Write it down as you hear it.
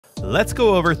Let's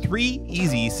go over 3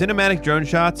 easy cinematic drone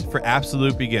shots for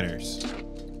absolute beginners.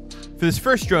 For this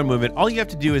first drone movement, all you have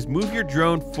to do is move your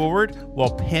drone forward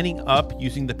while panning up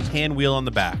using the pan wheel on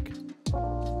the back.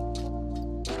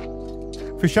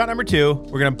 For shot number 2,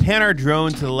 we're going to pan our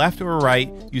drone to the left or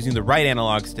right using the right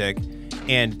analog stick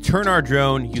and turn our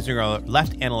drone using our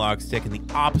left analog stick in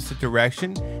the opposite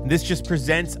direction. And this just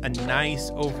presents a nice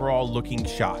overall looking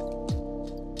shot.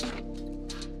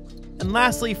 And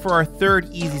lastly, for our third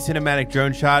easy cinematic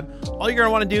drone shot, all you're going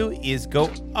to want to do is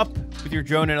go up with your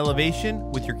drone in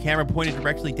elevation with your camera pointed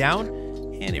directly down,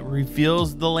 and it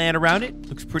reveals the land around it.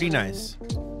 Looks pretty nice.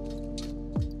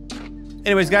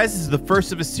 Anyways, guys, this is the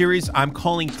first of a series I'm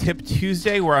calling Tip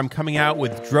Tuesday, where I'm coming out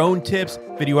with drone tips,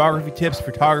 videography tips,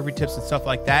 photography tips, and stuff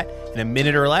like that in a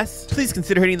minute or less. Please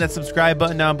consider hitting that subscribe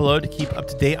button down below to keep up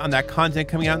to date on that content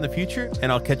coming out in the future,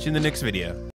 and I'll catch you in the next video.